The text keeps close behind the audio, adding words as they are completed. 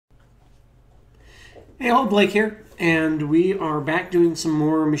Hey all, Blake here, and we are back doing some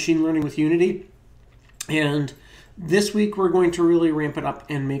more machine learning with Unity. And this week we're going to really ramp it up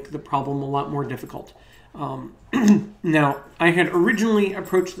and make the problem a lot more difficult. Now, I had originally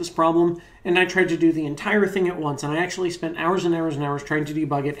approached this problem and I tried to do the entire thing at once, and I actually spent hours and hours and hours trying to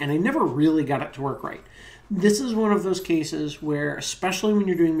debug it, and I never really got it to work right. This is one of those cases where, especially when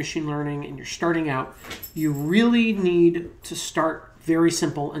you're doing machine learning and you're starting out, you really need to start very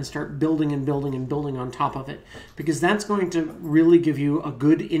simple and start building and building and building on top of it, because that's going to really give you a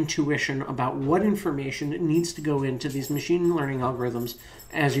good intuition about what information needs to go into these machine learning algorithms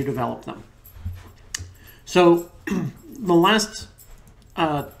as you develop them. So the last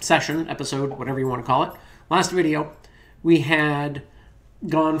session, episode, whatever you want to call it, last video, we had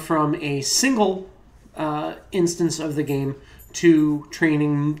gone from a single instance of the game to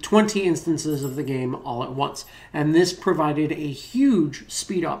training 20 instances of the game all at once. And this provided a huge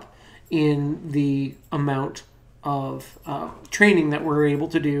speed up in the amount of training that we're able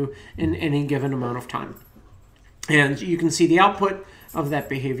to do in any given amount of time. And you can see the output of that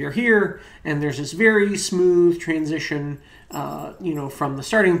behavior here, and there's this very smooth transition from the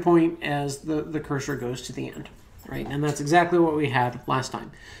starting point as the cursor goes to the end, right? And that's exactly what we had last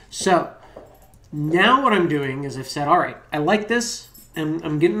time. So now what I'm doing is I've said, all right, I like this, and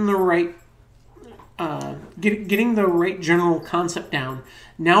I'm getting the right getting the right general concept down.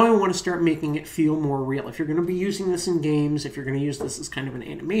 Now I want to start making it feel more real. If you're going to be using this in games, if you're going to use this as kind of an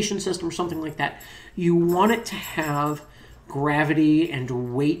animation system or something like that, you want it to have gravity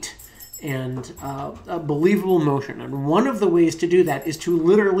and weight and a believable motion. And one of the ways to do that is to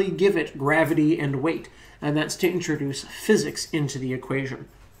literally give it gravity and weight, and that's to introduce physics into the equation.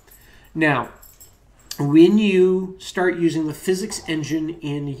 Now, when you start using the physics engine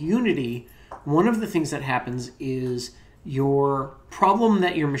in Unity, one of the things that happens is your problem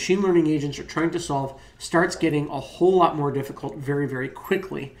that your machine learning agents are trying to solve starts getting a whole lot more difficult very, very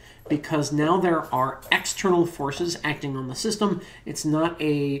quickly, because now there are external forces acting on the system. It's not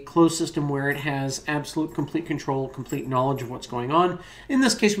a closed system where it has absolute complete control, complete knowledge of what's going on. In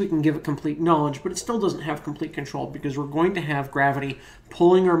this case, we can give it complete knowledge, but it still doesn't have complete control, because we're going to have gravity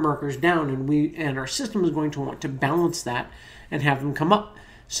pulling our markers down, and our system is going to want to balance that and have them come up.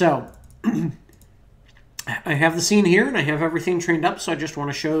 So I have the scene here and I have everything trained up, so I just want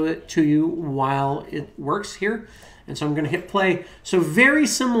to show it to you while it works here. And so I'm going to hit play. So very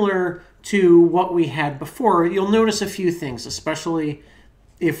similar to what we had before. You'll notice a few things, especially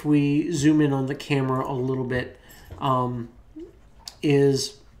if we zoom in on the camera a little bit, we'll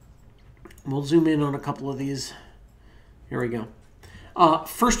zoom in on a couple of these. Here we go.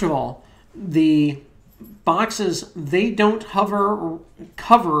 First of all, the boxes, they don't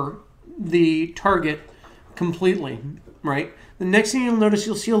cover the target completely, right? The next thing you'll notice,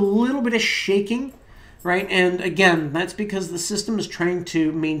 you'll see a little bit of shaking, right? And again, that's because the system is trying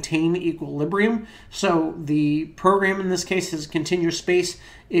to maintain equilibrium. So the program in this case has continuous space.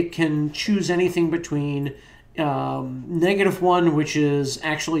 It can choose anything between -1, which is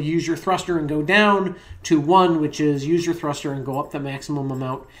actually use your thruster and go down, to 1, which is use your thruster and go up the maximum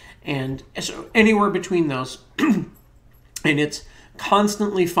amount. And so anywhere between those. And it's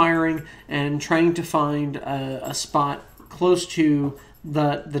constantly firing and trying to find a spot close to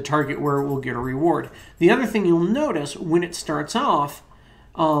the target where it will get a reward. The other thing you'll notice when it starts off,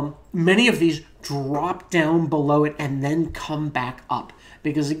 many of these drop down below it and then come back up,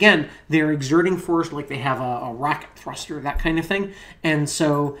 because again, they're exerting force, like they have a rocket thruster, that kind of thing. And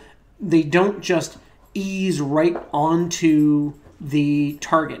so they don't just ease right onto the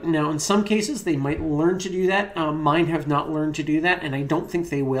target. Now, in some cases, they might learn to do that. Mine have not learned to do that, and I don't think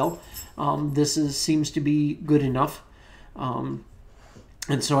they will. This seems to be good enough. And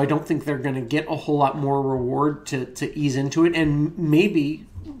so I don't think they're going to get a whole lot more reward to ease into it. And maybe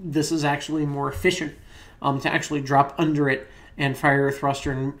this is actually more efficient to actually drop under it and fire a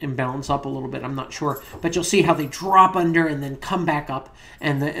thruster and balance up a little bit. I'm not sure. But you'll see how they drop under and then come back up,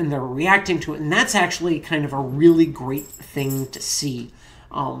 and they're reacting to it. And that's actually kind of a really great thing to see,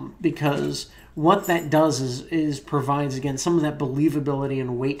 because what that does is provides, again, some of that believability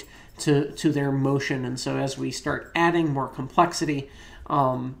and weight to their motion. And so as we start adding more complexity,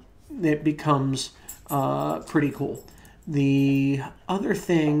 it becomes pretty cool. The other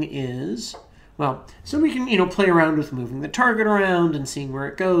thing is, well, so we can, play around with moving the target around and seeing where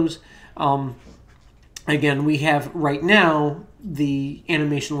it goes. Again, we have right now the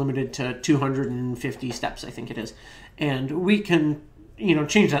animation limited to 250 steps, I think it is. And we can,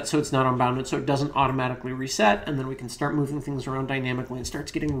 change that so it's not unbounded, so it doesn't automatically reset, and then we can start moving things around dynamically, and it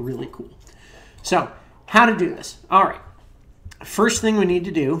starts getting really cool. So, how to do this? All right. First thing we need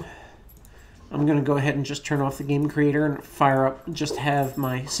to do I'm going to go ahead and just turn off the game creator and fire up, just have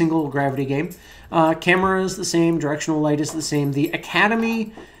my single gravity game. Camera is the same, directional light is the same. The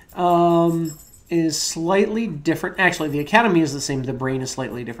Academy is slightly different. Actually, the Academy is the same, the brain is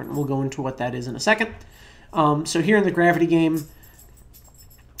slightly different. We'll go into what that is in a second. So here in the gravity game,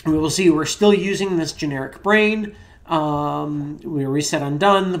 we will see we're still using this generic brain. We reset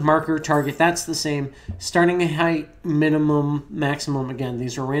undone, the marker, target, that's the same. Starting height, minimum, maximum, again,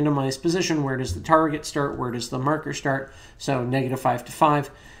 these are randomized position. Where does the target start? Where does the marker start? So -5 to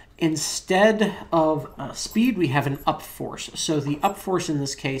 5. Instead of speed, we have an up force. So the up force in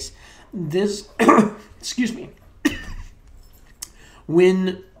this case, this, excuse me,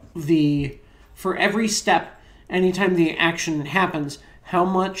 when for every step, anytime the action happens, how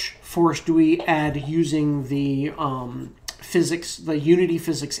much force do we add using the physics, the Unity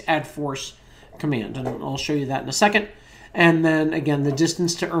physics add force command? And I'll show you that in a second. And then again, the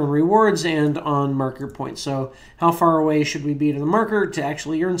distance to earn rewards and on marker points. So how far away should we be to the marker to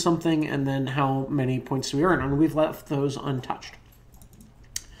actually earn something, and then how many points do we earn? And we've left those untouched.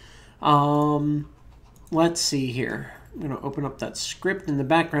 Let's see here. I'm going to open up that script in the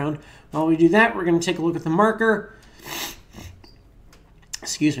background. While we do that, we're going to take a look at the marker.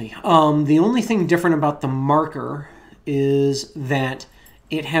 Excuse me. The only thing different about the marker is that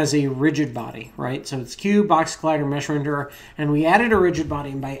it has a rigid body, right? So it's cube, box collider, mesh renderer, and we added a rigid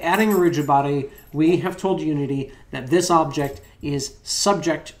body. And by adding a rigid body, we have told Unity that this object is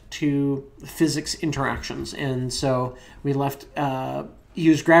subject to physics interactions. And so we left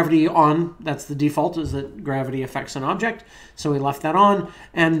use gravity on. That's the default, is that gravity affects an object. So we left that on,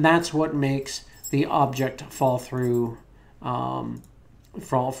 and that's what makes the object fall through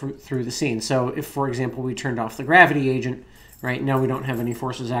through the scene. So if, for example, we turned off the gravity agent, right, now we don't have any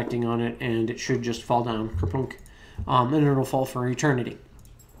forces acting on it, and it should just fall down, kerplunk, and it'll fall for eternity.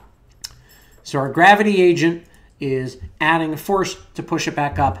 So our gravity agent is adding a force to push it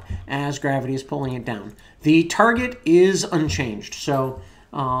back up as gravity is pulling it down. The target is unchanged. So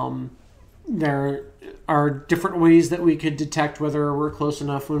there are different ways that we could detect whether we're close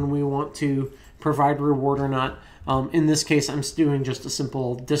enough when we want to provide reward or not. In this case, I'm doing just a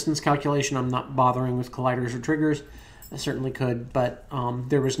simple distance calculation. I'm not bothering with colliders or triggers. I certainly could, but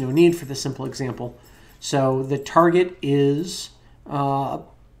there was no need for this simple example. So the target is,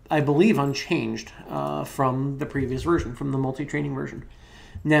 I believe, unchanged from the previous version, from the multi-training version.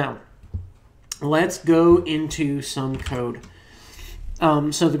 Now, let's go into some code.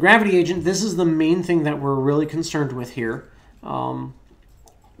 So the gravity agent, this is the main thing that we're really concerned with here.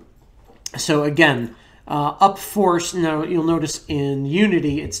 So again, up force, now you'll notice in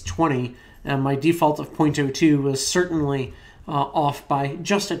Unity it's 20, and my default of 0.02 was certainly off by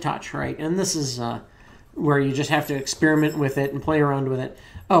just a touch, right? And this is where you just have to experiment with it and play around with it.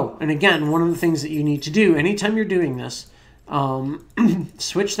 Oh, and again, one of the things that you need to do anytime you're doing this,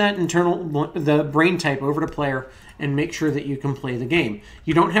 switch that the brain type over to player and make sure that you can play the game.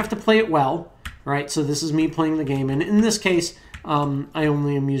 You don't have to play it well, right? So this is me playing the game, and in this case, I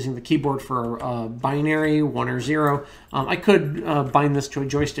only am using the keyboard for binary, 1 or 0. I could bind this to a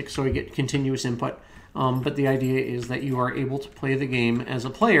joystick so I get continuous input, but the idea is that you are able to play the game as a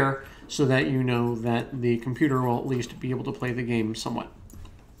player so that you know that the computer will at least be able to play the game somewhat.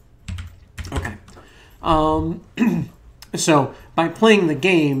 Okay. So by playing the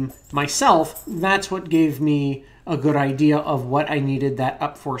game myself, that's what gave me a good idea of what I needed that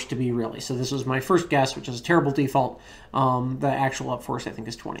up force to be really. So this was my first guess, which is a terrible default. The actual up force, I think,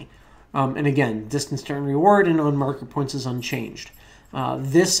 is 20. And again, distance to earn reward and on marker points is unchanged.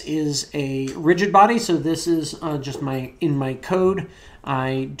 This is a rigid body, so this is just in my code.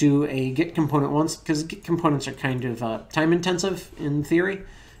 I do a get component once, because get components are kind of time intensive in theory.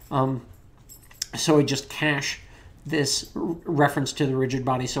 So I just cache this reference to the rigid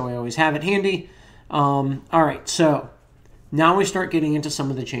body so I always have it handy. All right, so now we start getting into some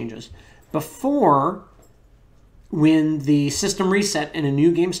of the changes. Before, when the system reset and a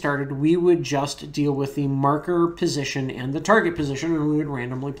new game started, we would just deal with the marker position and the target position, and we would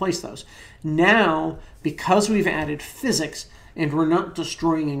randomly place those. Now, because we've added physics and we're not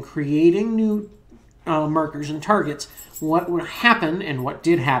destroying and creating new markers and targets, what would happen, and what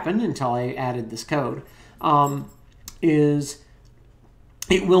did happen until I added this code, is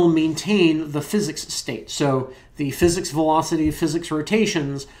it will maintain the physics state. So the physics velocity, physics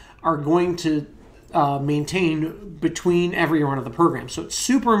rotations are going to maintain between every run of the program. So it's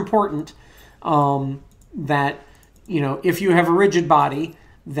super important that, if you have a rigid body,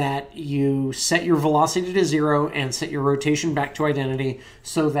 that you set your velocity to 0 and set your rotation back to identity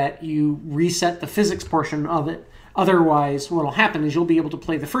so that you reset the physics portion of it Otherwise, what will happen is you'll be able to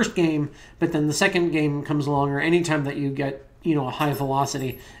play the first game, but then the second game comes along, or anytime that you get, a high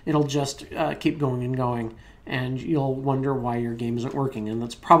velocity, it'll just keep going and going, and you'll wonder why your game isn't working, and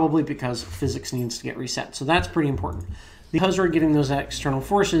that's probably because physics needs to get reset. So that's pretty important. Because we're getting those external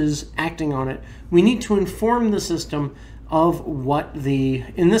forces acting on it, we need to inform the system of what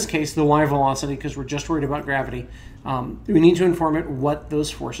in this case, the y velocity, because we're just worried about gravity, we need to inform it what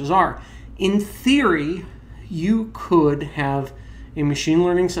those forces are. In theory, you could have a machine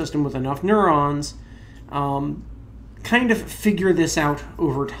learning system with enough neurons kind of figure this out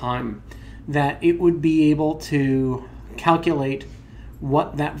over time, that it would be able to calculate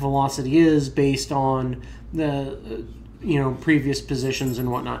what that velocity is based on the previous positions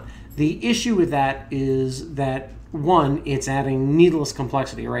and whatnot. The issue with that is that, one, it's adding needless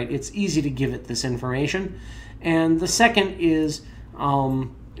complexity, right? It's easy to give it this information. And the second is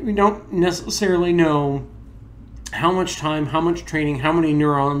we don't necessarily know how much time, how much training, how many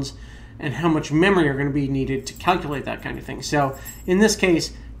neurons, and how much memory are going to be needed to calculate that kind of thing. So in this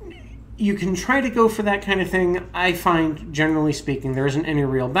case, you can try to go for that kind of thing. I find, generally speaking, there isn't any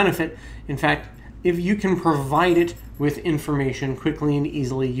real benefit. In fact, if you can provide it with information quickly and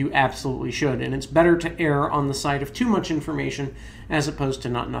easily, you absolutely should. And it's better to err on the side of too much information as opposed to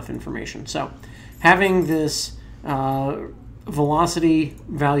not enough information. So having this velocity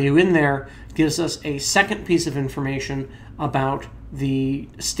value in there gives us a second piece of information about the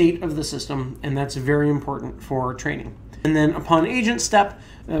state of the system, and that's very important for training. And then upon agent step,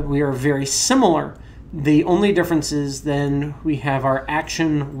 we are very similar. The only difference is then we have our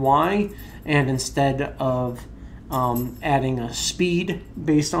action y, and instead of adding a speed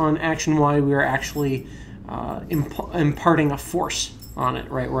based on action y, we are actually imparting a force on it,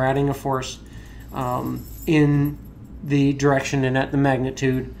 right? We're adding a force in the direction and at the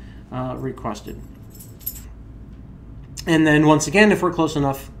magnitude requested. And then once again, if we're close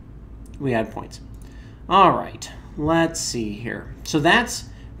enough, we add points. All right, let's see here. So that's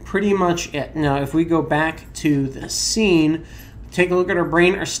pretty much it. Now, if we go back to the scene, take a look at our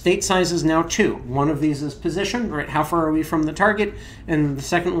brain. Our state size is now 2. One of these is position, right? How far are we from the target? And the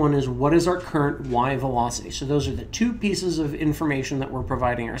second one is what is our current y velocity? So those are the 2 pieces of information that we're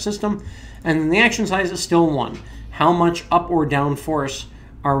providing our system. And then the action size is still 1. How much up or down force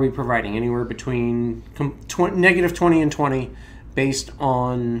are we providing? Anywhere between negative 20 and 20 based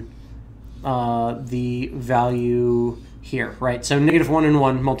on the value here, right? So negative 1 and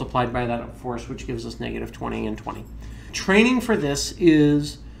 1 multiplied by that force, which gives us negative 20 and 20. Training for this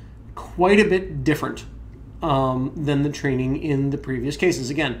is quite a bit different than the training in the previous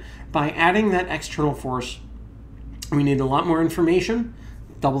cases. Again, by adding that external force, we need a lot more information,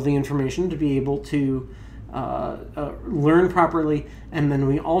 double the information to be able to learn properly, and then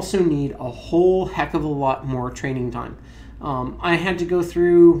we also need a whole heck of a lot more training time. I had to go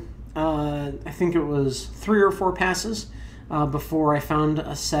through, I think it was 3 or 4 passes before I found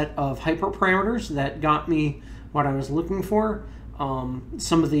a set of hyperparameters that got me what I was looking for.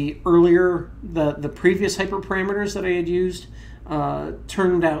 Some of the the previous hyperparameters that I had used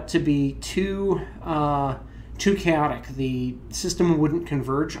turned out to be too chaotic. The system wouldn't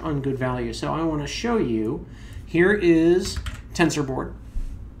converge on good value. So I want to show you, here is TensorBoard.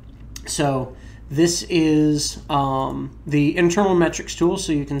 So this is the internal metrics tool.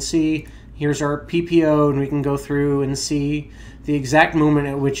 So you can see here's our PPO, and we can go through and see the exact moment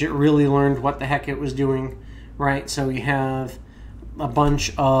at which it really learned what the heck it was doing, right? So we have a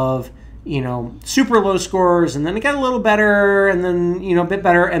bunch of super low scores, and then it got a little better, and then a bit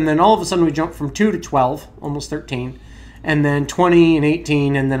better, and then all of a sudden we jumped from 2 to 12, almost 13, and then 20 and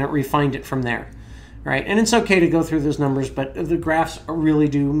 18, and then it refined it from there, right? And it's okay to go through those numbers, but the graphs really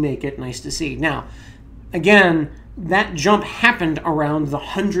do make it nice to see. Now, again, that jump happened around the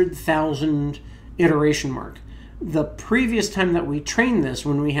 100,000 iteration mark. The previous time that we trained this,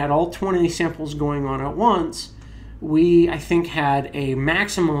 when we had all 20 samples going on at once, we, I think, had a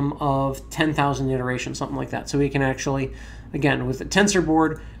maximum of 10,000 iterations, something like that. So we can actually, again, with the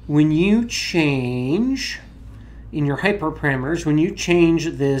TensorBoard, when you change in your hyperparameters, when you change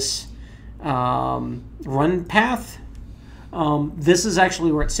this run path, this is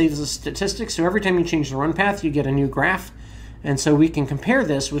actually where it saves the statistics. So every time you change the run path, you get a new graph. And so we can compare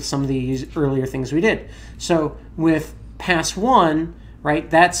this with some of these earlier things we did. So with pass 1, right,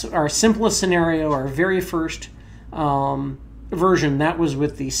 that's our simplest scenario, our very first version. That was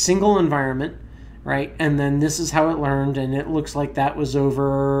with the single environment, right? And then this is how it learned, and it looks like that was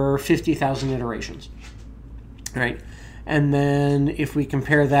over 50,000 iterations, right? And then if we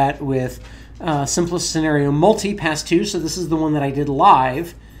compare that with simplest scenario multi pass 2, so this is the one that I did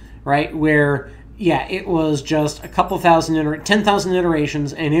live, right, where yeah, it was just a couple thousand, 10,000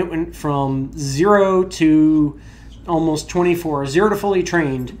 iterations, and it went from 0 to almost 24, 0 to fully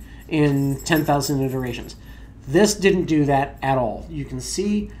trained in 10,000 iterations. This didn't do that at all. You can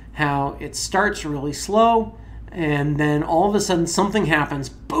see how it starts really slow, and then all of a sudden something happens,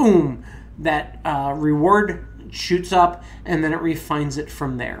 boom, that reward shoots up, and then it refines it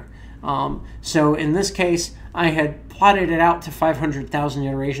from there. So in this case, I had plotted it out to 500,000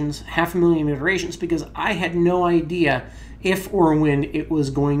 iterations, 500,000 iterations, because I had no idea if or when it was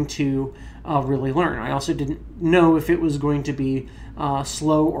going to really learn. I also didn't know if it was going to be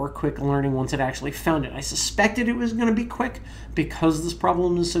slow or quick learning once it actually found it. I suspected it was going to be quick because this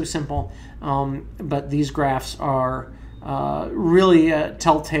problem is so simple, but these graphs are really a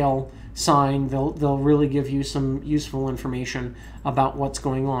telltale sign. They'll really give you some useful information about what's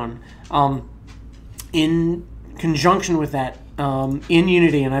going on. In conjunction with that, in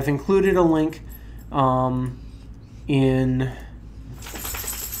Unity, and I've included a link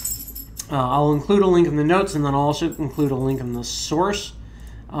I'll include a link in the notes, and then I'll also include a link in the source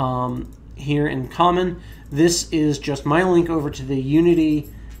here in Common. This is just my link over to the Unity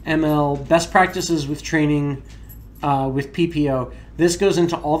ML Best Practices with Training with PPO. This goes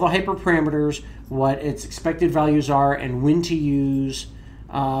into all the hyperparameters, what its expected values are, and when to use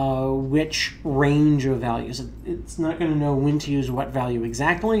which range of values. It's not going to know when to use what value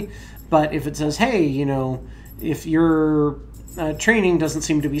exactly, but if it says, hey, you know, if your training doesn't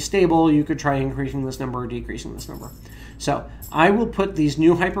seem to be stable, you could try increasing this number or decreasing this number. So I will put these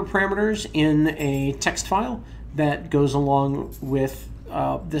new hyperparameters in a text file that goes along with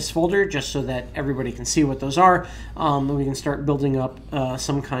this folder, just so that everybody can see what those are. And we can start building up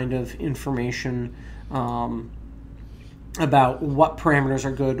some kind of information about what parameters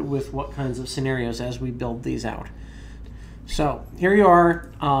are good with what kinds of scenarios as we build these out. So here you are.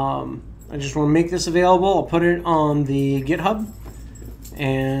 I just want to make this available. I'll put it on the GitHub,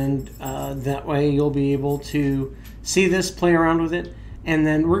 and that way you'll be able to see this, play around with it, and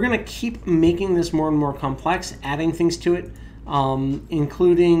then we're going to keep making this more and more complex, adding things to it,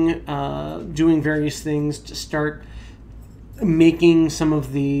 including doing various things to start making some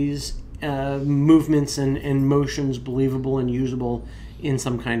of these movements and motions believable and usable in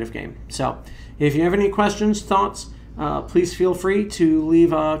some kind of game. So if you have any questions, thoughts, please feel free to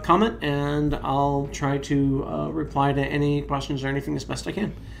leave a comment, and I'll try to reply to any questions or anything as best I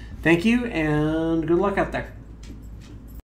can. Thank you, and good luck out there.